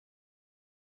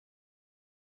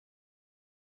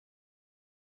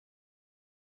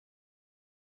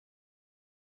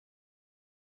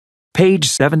Page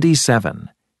 77.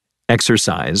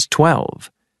 Exercise 12.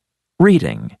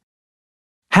 Reading.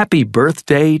 Happy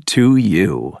birthday to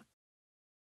you.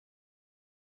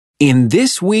 In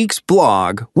this week's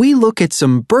blog, we look at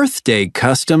some birthday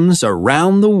customs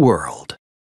around the world.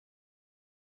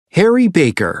 Harry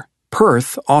Baker,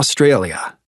 Perth,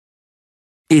 Australia.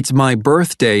 It's my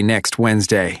birthday next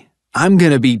Wednesday. I'm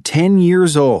going to be 10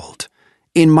 years old.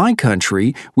 In my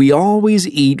country, we always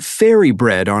eat fairy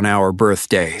bread on our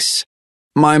birthdays.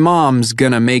 My mom's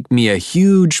going to make me a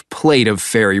huge plate of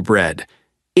fairy bread.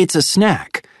 It's a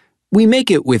snack. We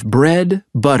make it with bread,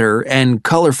 butter, and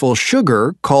colorful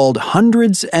sugar called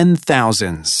hundreds and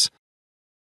thousands.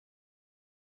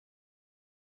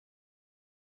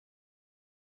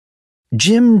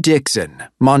 Jim Dixon,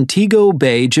 Montego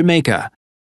Bay, Jamaica.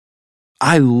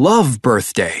 I love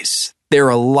birthdays. They're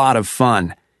a lot of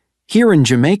fun. Here in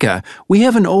Jamaica, we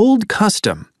have an old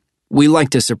custom. We like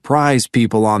to surprise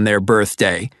people on their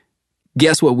birthday.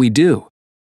 Guess what we do?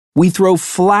 We throw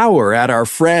flour at our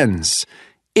friends.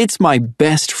 It's my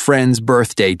best friend's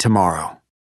birthday tomorrow.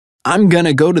 I'm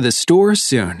gonna go to the store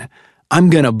soon. I'm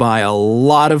gonna buy a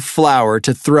lot of flour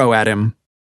to throw at him.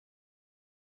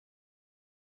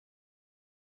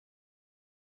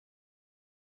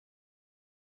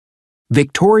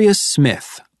 Victoria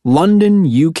Smith, London,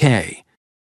 UK.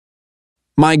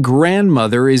 My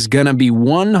grandmother is gonna be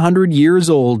 100 years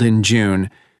old in June.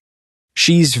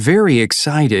 She's very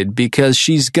excited because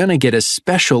she's gonna get a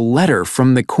special letter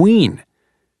from the Queen.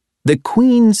 The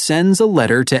Queen sends a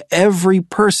letter to every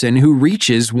person who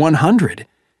reaches 100.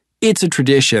 It's a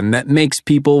tradition that makes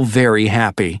people very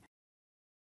happy.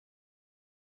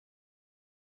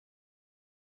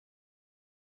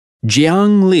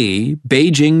 Jiang Li,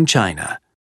 Beijing, China.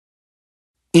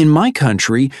 In my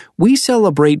country, we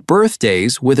celebrate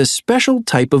birthdays with a special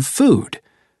type of food.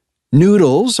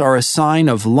 Noodles are a sign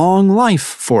of long life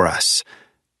for us.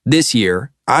 This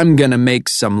year, I'm gonna make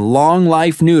some long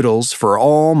life noodles for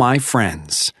all my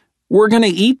friends. We're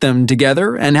gonna eat them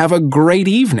together and have a great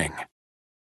evening.